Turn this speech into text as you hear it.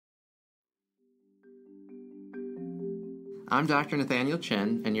I'm Dr. Nathaniel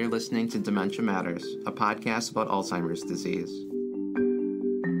Chin, and you're listening to Dementia Matters, a podcast about Alzheimer's disease.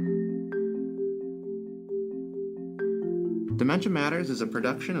 Dementia Matters is a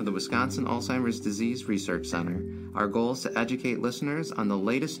production of the Wisconsin Alzheimer's Disease Research Center. Our goal is to educate listeners on the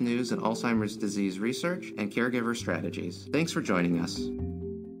latest news in Alzheimer's disease research and caregiver strategies. Thanks for joining us.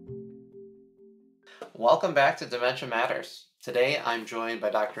 Welcome back to Dementia Matters. Today I'm joined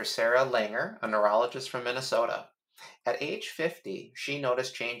by Dr. Sara Langer, a neurologist from Minnesota. At age 50, she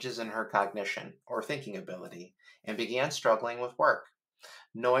noticed changes in her cognition, or thinking ability, and began struggling with work.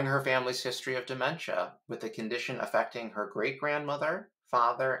 Knowing her family's history of dementia, with the condition affecting her great-grandmother,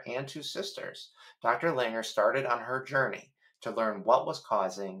 father, and 2 sisters, Dr. Langer started on her journey to learn what was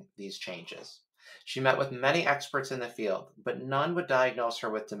causing these changes. She met with many experts in the field, but none would diagnose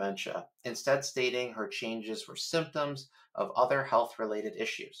her with dementia, instead stating her changes were symptoms of other health-related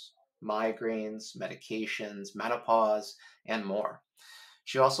issues, migraines, medications, menopause, and more.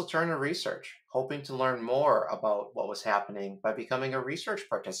 She also turned to research, hoping to learn more about what was happening by becoming a research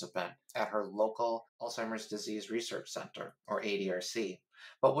participant at her local Alzheimer's Disease Research Center, or ATRC,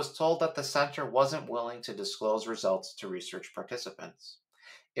 but was told that the center wasn't willing to disclose results to research participants.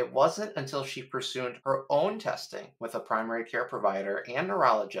 It wasn't until she pursued her own testing with a primary care provider and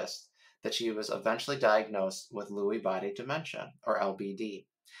neurologist that she was eventually diagnosed with Lewy body dementia, or LBD.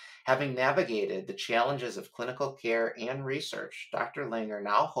 Having navigated the challenges of clinical care and research, Dr. Langer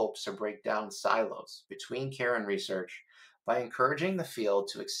now hopes to break down silos between care and research by encouraging the field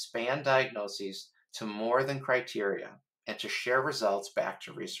to expand diagnoses to more than criteria and to share results back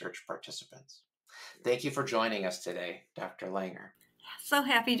to research participants. Thank you for joining us today, Dr. Langer. So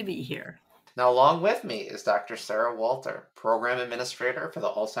happy to be here. Now, along with me is Dr. Sarah Walter, Program Administrator for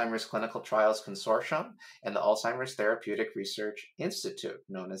the Alzheimer's Clinical Trials Consortium and the Alzheimer's Therapeutic Research Institute,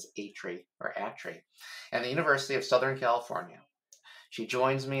 known as ATRI, and the University of Southern California. She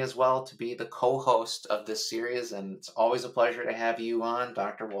joins me as well to be the co-host of this series, and it's always a pleasure to have you on,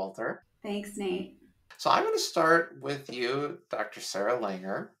 Dr. Walter. Thanks, Nate. So I'm going to start with you, Dr. Sara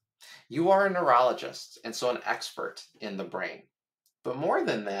Langer. You are a neurologist, and so an expert in the brain. But more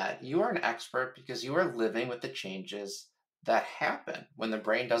than that, you are an expert because you are living with the changes that happen when the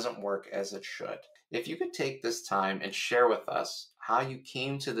brain doesn't work as it should. If you could take this time and share with us how you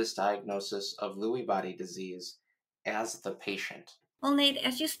came to this diagnosis of Lewy body disease as the patient. Well, Nate,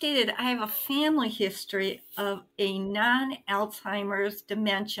 as you stated, I have a family history of a non-Alzheimer's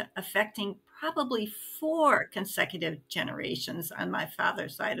dementia affecting probably 4 consecutive generations on my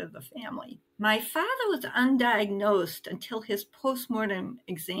father's side of the family. My father was undiagnosed until his postmortem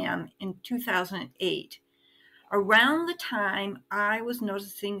exam in 2008, around the time I was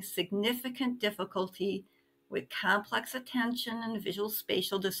noticing significant difficulty with complex attention and visual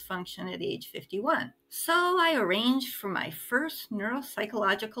spatial dysfunction at age 51. So I arranged for my first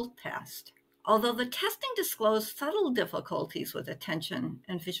neuropsychological test. Although the testing disclosed subtle difficulties with attention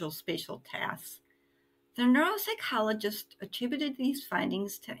and visual spatial tasks, the neuropsychologist attributed these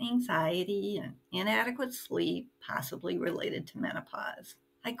findings to anxiety and inadequate sleep, possibly related to menopause.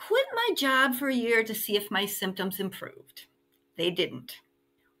 I quit my job for a year to see if my symptoms improved. They didn't.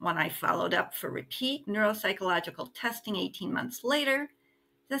 When I followed up for repeat neuropsychological testing 18 months later,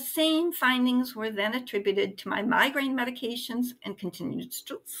 the same findings were then attributed to my migraine medications and continued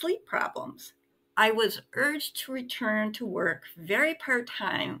sleep problems. I was urged to return to work very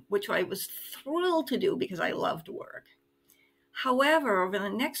part-time, which I was thrilled to do because I loved work. However, over the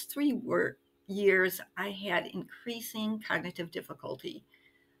next 3 years, I had increasing cognitive difficulty.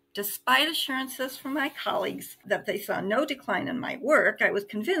 Despite assurances from my colleagues that they saw no decline in my work, I was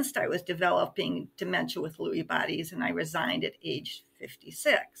convinced I was developing dementia with Lewy bodies, and I resigned at age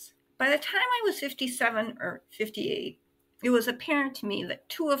 56. By the time I was 57 or 58, it was apparent to me that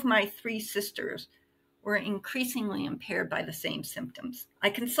 2 of my 3 sisters were increasingly impaired by the same symptoms. I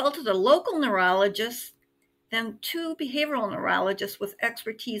consulted a local neurologist, then 2 behavioral neurologists with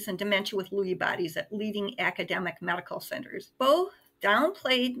expertise in dementia with Lewy bodies at leading academic medical centers. Both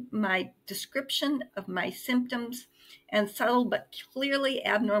downplayed my description of my symptoms and subtle but clearly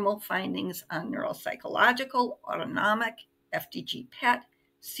abnormal findings on neuropsychological, autonomic, FDG PET,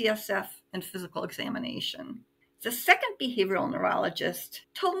 CSF, and physical examination. The second behavioral neurologist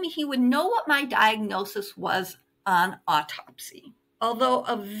told me he would know what my diagnosis was on autopsy. Although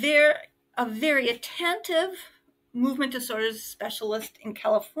a very attentive movement disorders specialist in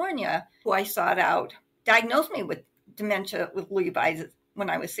California, who I sought out, diagnosed me with dementia with Lewy bodies when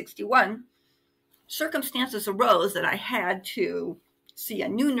I was 61, circumstances arose that I had to see a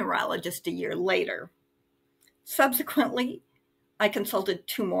new neurologist a year later. Subsequently, I consulted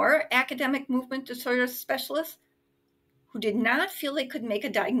 2 more academic movement disorders specialists who did not feel they could make a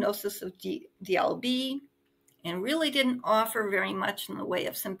diagnosis of DLB and really didn't offer very much in the way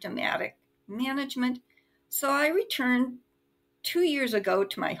of symptomatic management. So I returned 2 years ago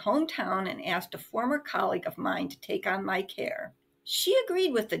to my hometown and asked a former colleague of mine to take on my care. She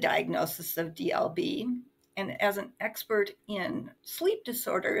agreed with the diagnosis of DLB, and as an expert in sleep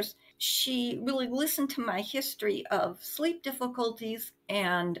disorders, she really listened to my history of sleep difficulties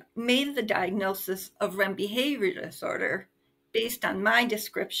and made the diagnosis of REM behavior disorder based on my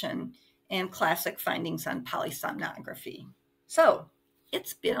description and classic findings on polysomnography. So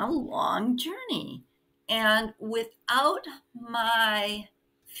it's been a long journey. And without my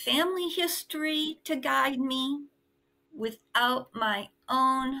family history to guide me, without my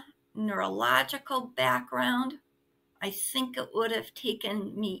own neurological background, I think it would have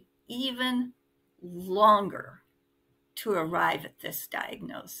taken me even longer to arrive at this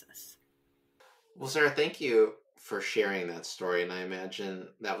diagnosis. Well, Sarah, thank you for sharing that story. And I imagine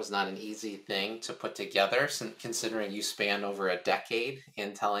that was not an easy thing to put together, considering you span over a decade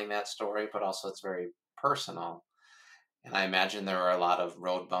in telling that story, but also it's very personal. And I imagine there are a lot of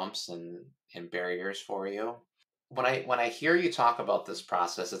road bumps and barriers for you. When I hear you talk about this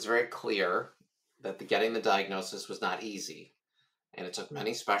process, it's very clear that getting the diagnosis was not easy. And it took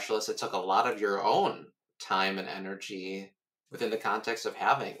many specialists. It took a lot of your own time and energy within the context of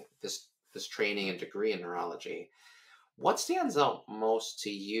having this training and degree in neurology. What stands out most to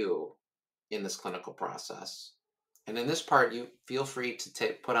you in this clinical process? And in this part, you feel free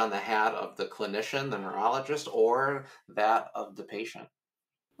to put on the hat of the clinician, the neurologist, or that of the patient.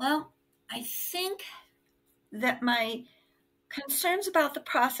 Well, I think that my concerns about the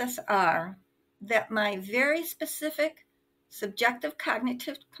process are that my very specific subjective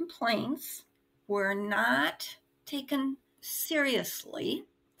cognitive complaints were not taken seriously,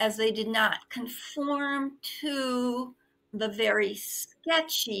 as they did not conform to the very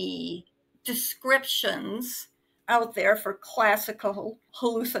sketchy descriptions out there for classical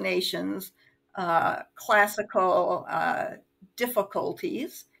hallucinations, classical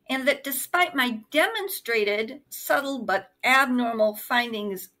difficulties, and that despite my demonstrated subtle but abnormal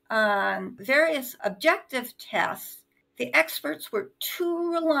findings on various objective tests, the experts were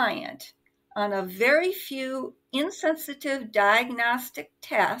too reliant on a very few insensitive diagnostic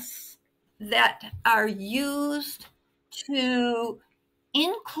tests that are used to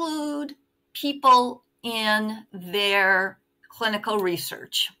include people in their clinical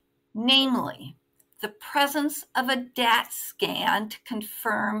research, namely the presence of a DAT scan to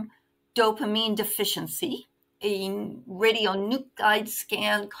confirm dopamine deficiency, a radionuclide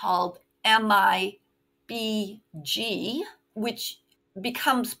scan called MIBG, which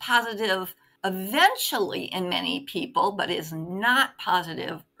becomes positive eventually in many people, but is not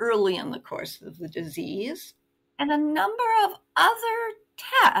positive early in the course of the disease, and a number of other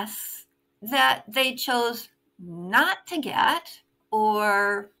tests that they chose not to get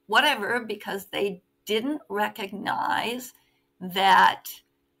or whatever because they didn't recognize that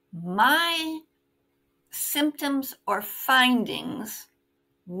my symptoms or findings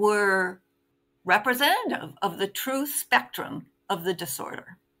were representative of the true spectrum of the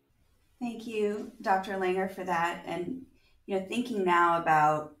disorder. Thank you, Dr. Langer, for that. And thinking now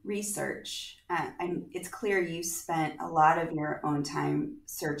about research, it's clear you spent a lot of your own time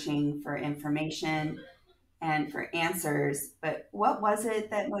searching for information and for answers. But what was it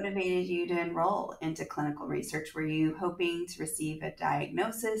that motivated you to enroll into clinical research? Were you hoping to receive a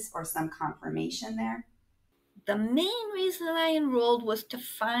diagnosis or some confirmation there? The main reason I enrolled was to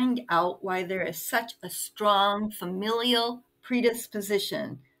find out why there is such a strong familial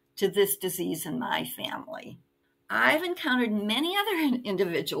predisposition to this disease in my family. I've encountered many other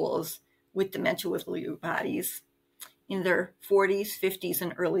individuals with dementia with Lewy bodies in their 40s, 50s,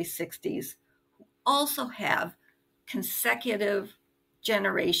 and early 60s who also have consecutive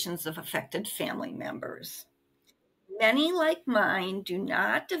generations of affected family members. Many, like mine, do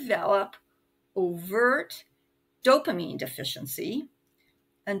not develop overt dopamine deficiency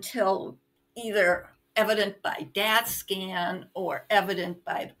until either evident by DAT scan or evident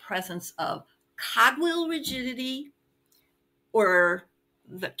by the presence of cogwheel rigidity or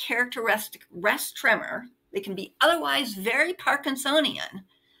the characteristic rest tremor. They can be otherwise very Parkinsonian,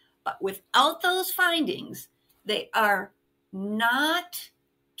 but without those findings, they are not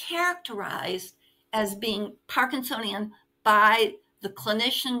characterized as being Parkinsonian by the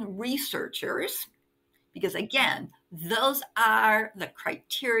clinician researchers, because again, those are the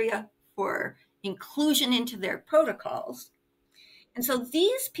criteria for inclusion into their protocols. And so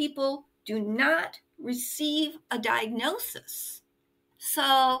these people do not receive a diagnosis.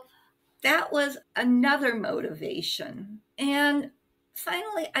 So that was another motivation. And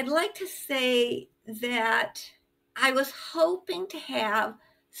finally, I'd like to say that I was hoping to have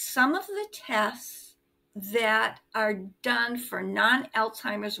some of the tests that are done for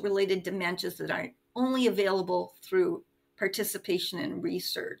non-Alzheimer's related dementias that are only available through participation in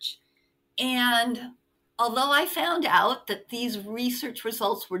research. And although I found out that these research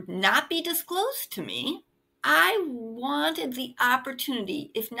results would not be disclosed to me, I wanted the opportunity,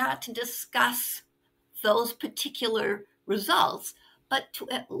 if not to discuss those particular results, but to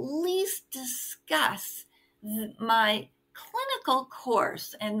at least discuss my clinical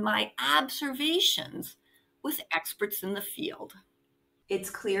course and my observations with experts in the field. It's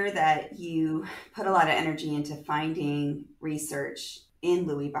clear that you put a lot of energy into finding research in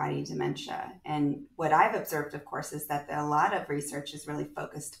Lewy body dementia. And what I've observed, of course, is that a lot of research is really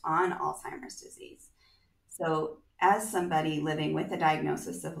focused on Alzheimer's disease. So, as somebody living with a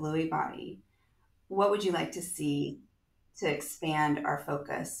diagnosis of Lewy body, what would you like to see to expand our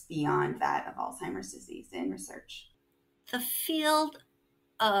focus beyond that of Alzheimer's disease in research? The field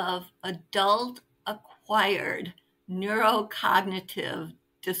of adult acquired neurocognitive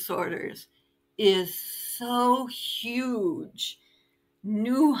disorders is so huge,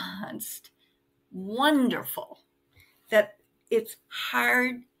 nuanced, wonderful, that it's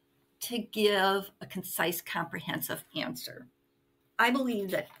hard to give a concise, comprehensive answer. I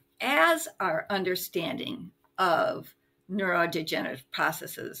believe that as our understanding of neurodegenerative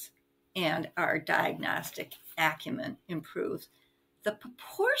processes and our diagnostic acumen improves, the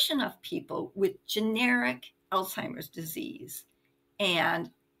proportion of people with generic Alzheimer's disease and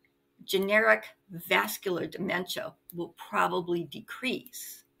generic vascular dementia will probably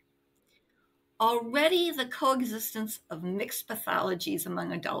decrease. Already, the coexistence of mixed pathologies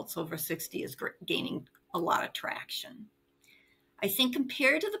among adults over 60 is gaining a lot of traction. I think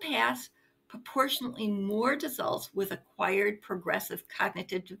compared to the past, proportionately more adults with acquired progressive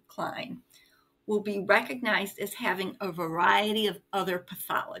cognitive decline will be recognized as having a variety of other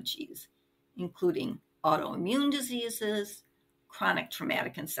pathologies, including autoimmune diseases, chronic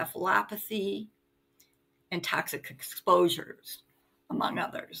traumatic encephalopathy, and toxic exposures, among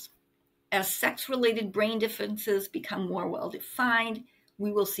others. As sex-related brain differences become more well-defined,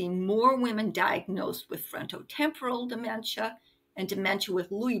 we will see more women diagnosed with frontotemporal dementia and dementia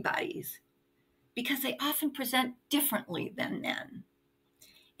with Lewy bodies, because they often present differently than men.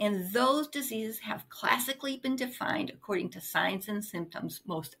 And those diseases have classically been defined according to signs and symptoms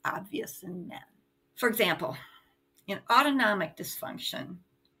most obvious in men. For example, in autonomic dysfunction,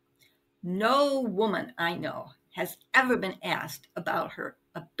 no woman I know has ever been asked about her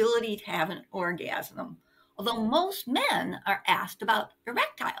ability to have an orgasm, although most men are asked about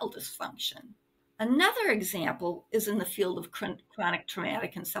erectile dysfunction. Another example is in the field of chronic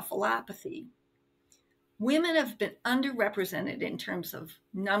traumatic encephalopathy. Women have been underrepresented in terms of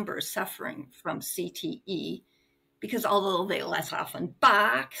numbers suffering from CTE because although they less often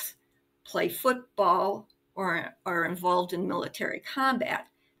box, play football, or are involved in military combat,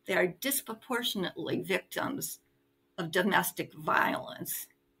 they are disproportionately victims of domestic violence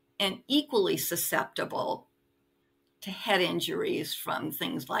and equally susceptible to head injuries from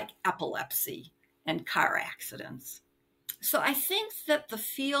things like epilepsy and car accidents. So I think that the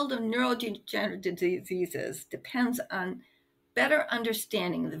field of neurodegenerative diseases depends on better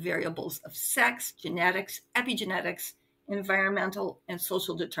understanding the variables of sex, genetics, epigenetics, environmental, and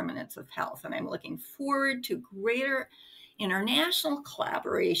social determinants of health. And I'm looking forward to greater international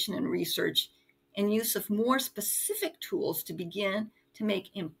collaboration and research and use of more specific tools to begin to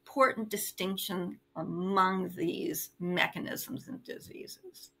make important distinction among these mechanisms and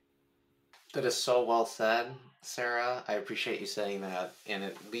diseases. That is so well said, Sarah. I appreciate you saying that. And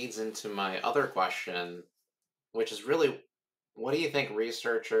it leads into my other question, which is really, what do you think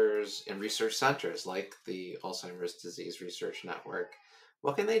researchers in research centers like the Alzheimer's Disease Research Network,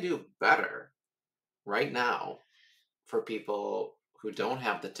 what can they do better right now for people who don't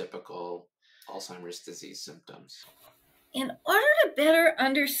have the typical Alzheimer's disease symptoms? In order to better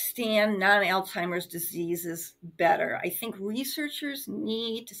understand non-Alzheimer's diseases better, I think researchers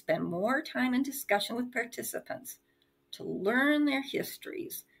need to spend more time in discussion with participants to learn their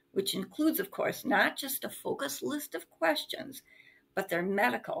histories, which includes, of course, not just a focused list of questions, but their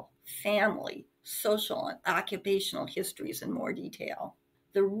medical, family, social, and occupational histories in more detail.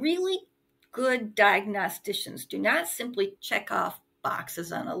 The really good diagnosticians do not simply check off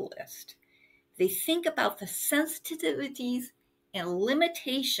boxes on a list. They think about the sensitivities and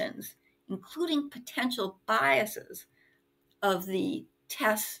limitations, including potential biases, of the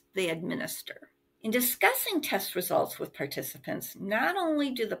tests they administer. In discussing test results with participants, not only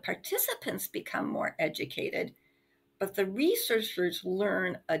do the participants become more educated, but the researchers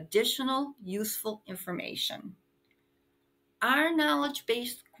learn additional useful information. Our knowledge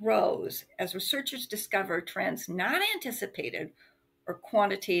base grows as researchers discover trends not anticipated or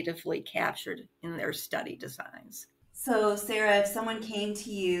quantitatively captured in their study designs. So, Sarah, if someone came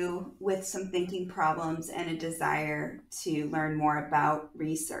to you with some thinking problems and a desire to learn more about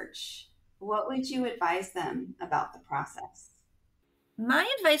research, what would you advise them about the process? My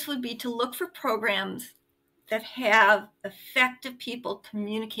advice would be to look for programs that have effective people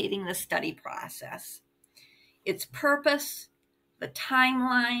communicating the study process, its purpose, the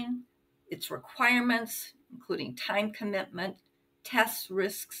timeline, its requirements, including time commitment, test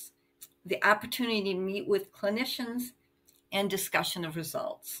risks, the opportunity to meet with clinicians, and discussion of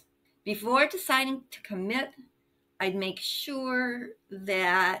results. Before deciding to commit, I'd make sure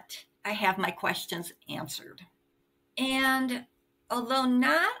that I have my questions answered. And although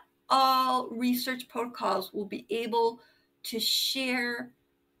not all research protocols will be able to share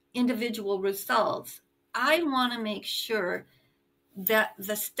individual results, I want to make sure that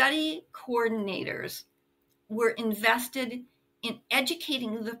the study coordinators were invested in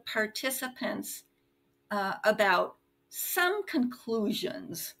educating the participants about some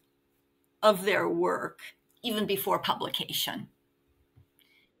conclusions of their work even before publication.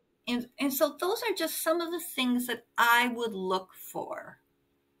 And so those are just some of the things that I would look for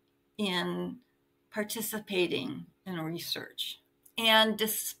in participating in research. And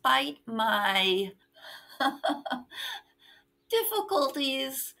despite my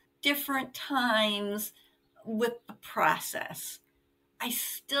difficulties, different times with the process, I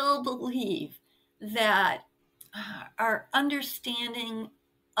still believe that our understanding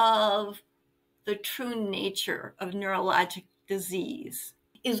of the true nature of neurologic disease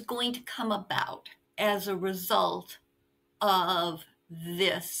is going to come about as a result of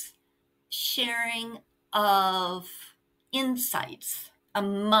this sharing of insights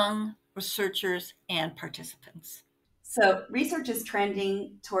among researchers and participants. So, research is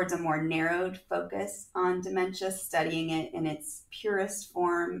trending towards a more narrowed focus on dementia, studying it in its purest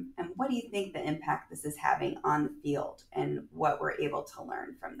form. And what do you think the impact this is having on the field and what we're able to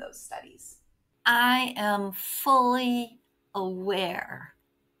learn from those studies? I am fully aware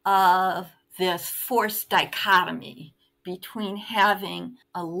of this forced dichotomy between having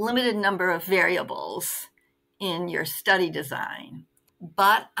a limited number of variables in your study design.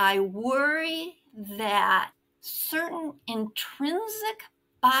 But I worry that certain intrinsic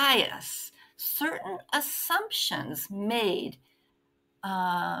bias, certain assumptions made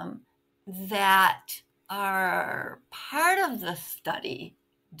that are part of the study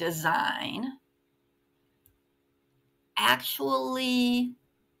design actually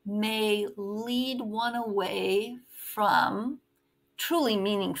may lead one away from truly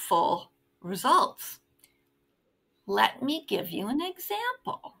meaningful results. Let me give you an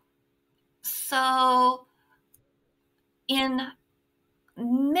example. So, in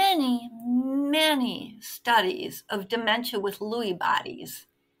many studies of dementia with Lewy bodies,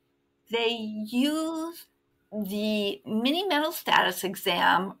 they use the mini mental status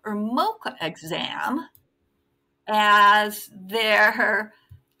exam or MoCA exam as their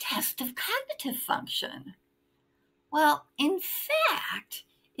test of cognitive function. Well, in fact,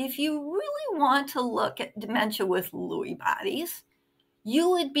 if you really want to look at dementia with Lewy bodies, you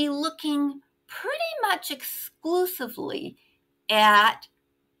would be looking pretty much exclusively at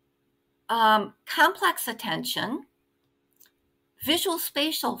complex attention, visual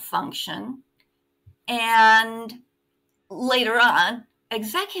spatial function, and later on,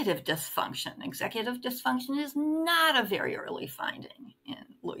 executive dysfunction. Executive dysfunction is not a very early finding in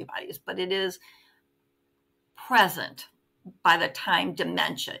Lewy bodies, but it is present by the time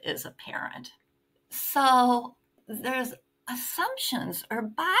dementia is apparent. So there's assumptions or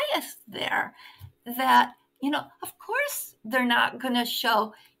bias there that, of course, they're not going to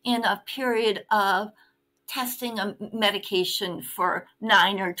show in a period of testing a medication for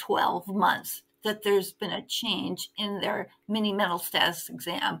 9 or 12 months that there's been a change in their mini mental status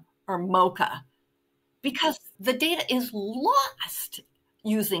exam or MoCA, because the data is lost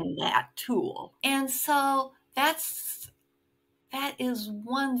using that tool. And so that is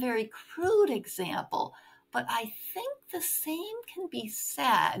one very crude example, but I think the same can be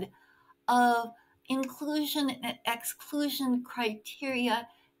said of inclusion and exclusion criteria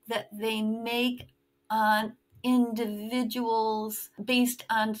that they make on individuals based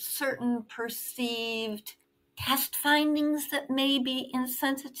on certain perceived test findings that may be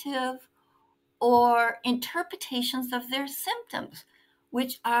insensitive or interpretations of their symptoms,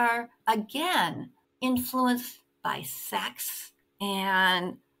 which are, again, influenced by sex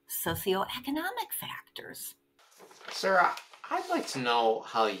and socioeconomic factors. Sarah, I'd like to know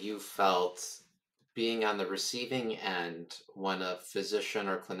how you felt being on the receiving end when a physician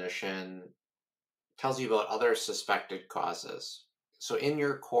or clinician tells you about other suspected causes. So, in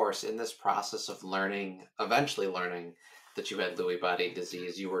your course, in this process of learning, eventually learning that you had Lewy body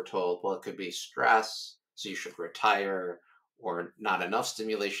disease, you were told, well, it could be stress, so you should retire, or not enough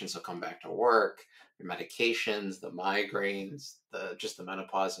stimulation, so come back to work, your medications, the migraines, just the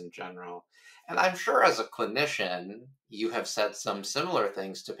menopause in general. And I'm sure as a clinician, you have said some similar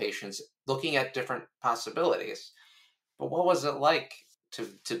things to patients looking at different possibilities. But what was it like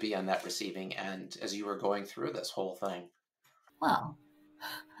to be on that receiving end as you were going through this whole thing? Well,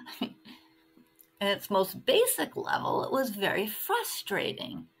 at its most basic level, it was very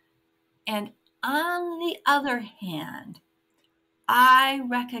frustrating. And on the other hand, I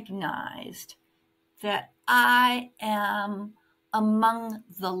recognized that I am among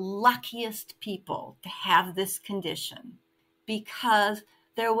the luckiest people to have this condition because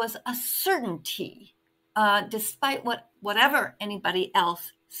there was a certainty, despite whatever anybody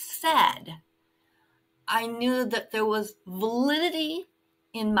else said. I knew that there was validity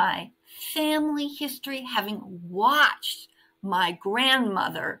in my family history, having watched my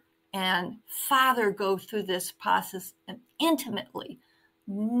grandmother and father go through this process intimately,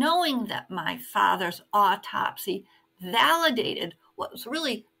 knowing that my father's autopsy validated what was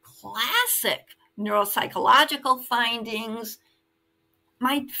really classic neuropsychological findings.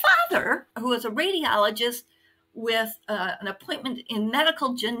 My father, who was a radiologist with an appointment in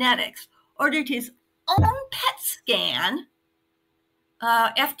medical genetics, ordered his own PET scan,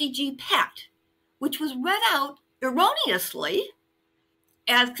 FDG PET, which was read out erroneously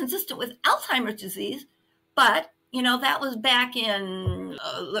as consistent with Alzheimer's disease, but that was back in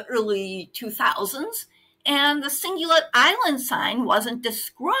the early 2000s, and the cingulate island sign wasn't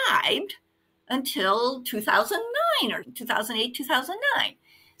described until 2009 or 2008, 2009.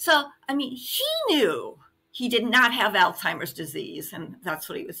 So, he knew he did not have Alzheimer's disease, and that's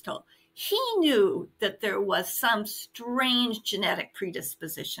what he was told. He knew that there was some strange genetic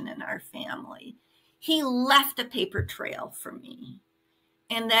predisposition in our family. He left a paper trail for me.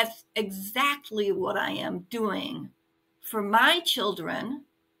 And that's exactly what I am doing for my children,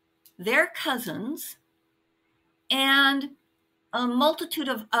 their cousins, and a multitude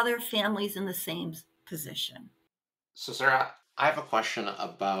of other families in the same position. So, Sarah, I have a question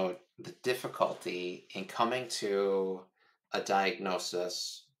about the difficulty in coming to a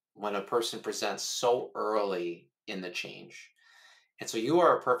diagnosis when a person presents so early in the change. And so you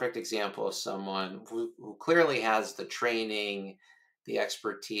are a perfect example of someone who clearly has the training, the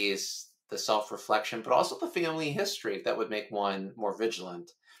expertise, the self-reflection, but also the family history that would make one more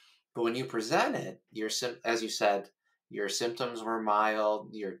vigilant. But when you present it, as you said, your symptoms were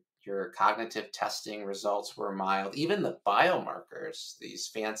mild, your cognitive testing results were mild, even the biomarkers, these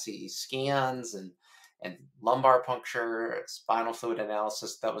fancy scans and lumbar puncture, spinal fluid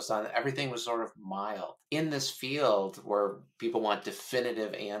analysis that was done, everything was sort of mild. In this field where people want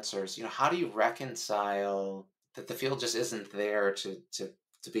definitive answers, how do you reconcile that the field just isn't there to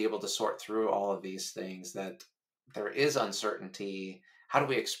be able to sort through all of these things, that there is uncertainty? How do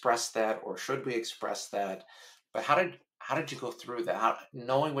we express that, or should we express that? But how did you go through that?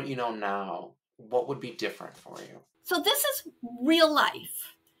 Knowing what you know now, what would be different for you? So this is real life.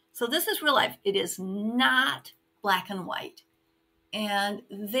 It is not black and white. And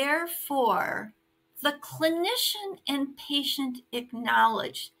therefore, the clinician and patient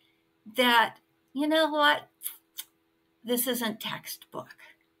acknowledge that, you know what, this isn't textbook.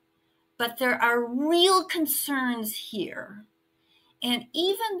 But there are real concerns here. And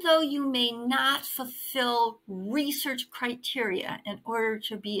even though you may not fulfill research criteria in order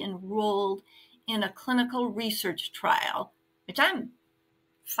to be enrolled in a clinical research trial, which I'm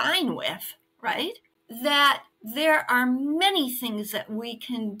fine with, right? That there are many things that we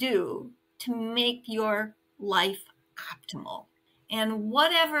can do to make your life optimal. And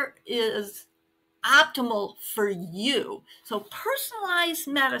whatever is optimal for you. So personalized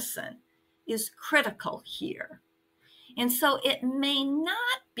medicine is critical here. And so it may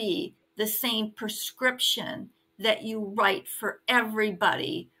not be the same prescription that you write for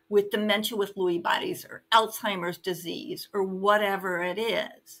everybody with dementia with Lewy bodies or Alzheimer's disease or whatever it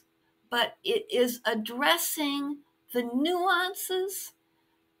is. But it is addressing the nuances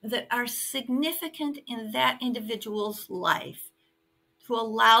that are significant in that individual's life to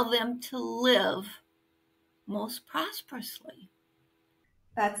allow them to live most prosperously.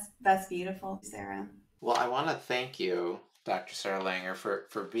 That's beautiful, Sarah. Well, I want to thank you Dr. Sara Langer,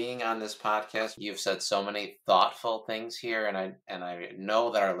 for being on this podcast. You've said so many thoughtful things here, and I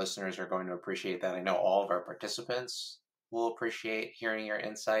know that our listeners are going to appreciate that. I know all of our participants will appreciate hearing your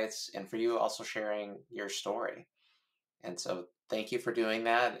insights, and for you also sharing your story. And so thank you for doing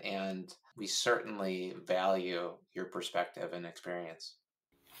that, and we certainly value your perspective and experience.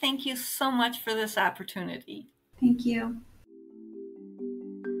 Thank you so much for this opportunity. Thank you.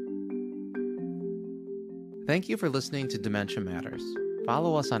 Thank you for listening to Dementia Matters.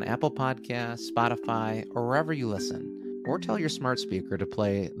 Follow us on Apple Podcasts, Spotify, or wherever you listen, or tell your smart speaker to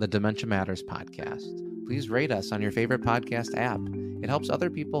play the Dementia Matters podcast. Please rate us on your favorite podcast app. It helps other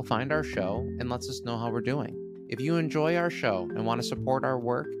people find our show and lets us know how we're doing. If you enjoy our show and want to support our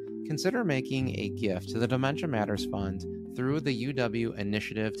work, consider making a gift to the Dementia Matters Fund through the UW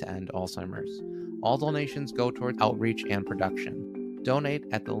Initiative to End Alzheimer's. All donations go toward outreach and production. Donate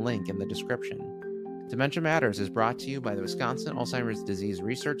at the link in the description. Dementia Matters is brought to you by the Wisconsin Alzheimer's Disease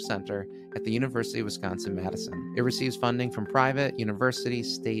Research Center at the University of Wisconsin-Madison. It receives funding from private, university,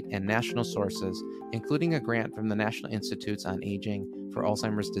 state, and national sources, including a grant from the National Institutes on Aging for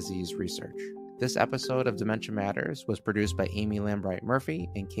Alzheimer's Disease Research. This episode of Dementia Matters was produced by Amy Lambright Murphy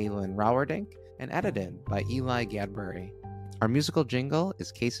and Kaylin Rowerdink and edited by Eli Gadbury. Our musical jingle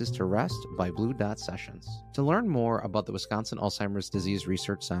is Cases to Rest by Blue Dot Sessions. To learn more about the Wisconsin Alzheimer's Disease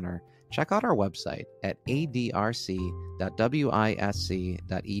Research Center, check out our website at adrc.wisc.edu.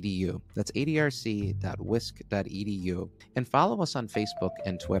 That's adrc.wisc.edu. And follow us on Facebook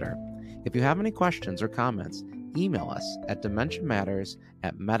and Twitter. If you have any questions or comments, email us at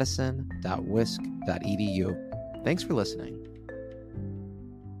dementiamatters@medicine.wisc.edu. Thanks for listening.